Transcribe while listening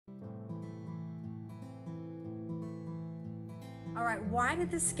All right, why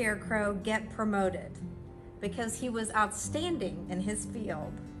did the Scarecrow get promoted? Because he was outstanding in his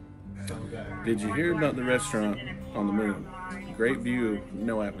field. Did you hear about the restaurant on the moon? Great view,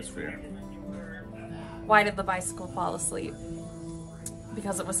 no atmosphere. Why did the bicycle fall asleep?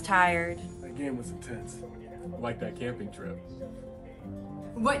 Because it was tired. That game was intense. Like that camping trip.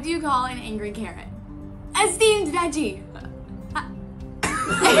 What do you call an angry carrot? A steamed veggie.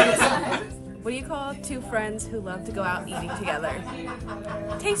 What do you call two friends who love to go out eating together?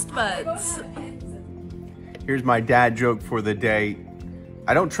 Taste buds. Here's my dad joke for the day.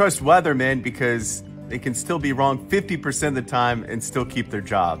 I don't trust weathermen because they can still be wrong 50% of the time and still keep their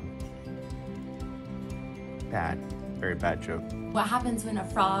job. Bad. Very bad joke. What happens when a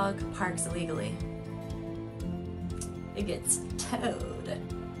frog parks illegally? It gets towed.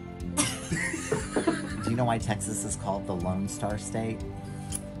 Do you know why Texas is called the Lone Star State?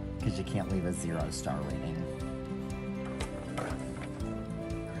 Because you can't leave a 0-star rating.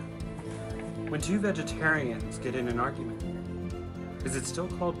 When two vegetarians get in an argument, is it still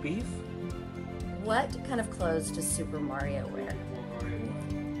called beef? What kind of clothes does Super Mario wear?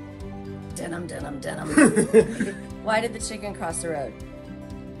 Denim, denim, denim. Why did the chicken cross the road?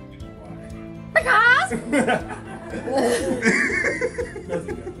 Because!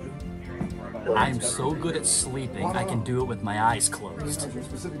 I'm so good at sleeping, I can do it with my eyes closed.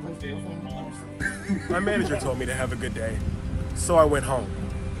 My manager told me to have a good day, so I went home.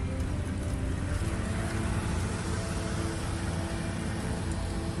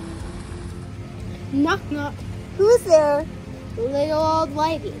 Knock knock. Who's there? Little old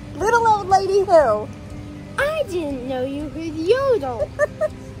lady. Little old lady who? I didn't know you could yodel.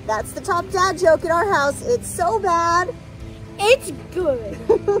 That's the top dad joke in our house. It's so bad. It's good.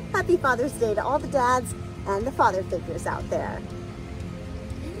 Happy Father's Day to all the dads and the father figures out there.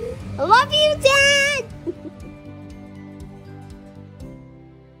 I love you, Dad!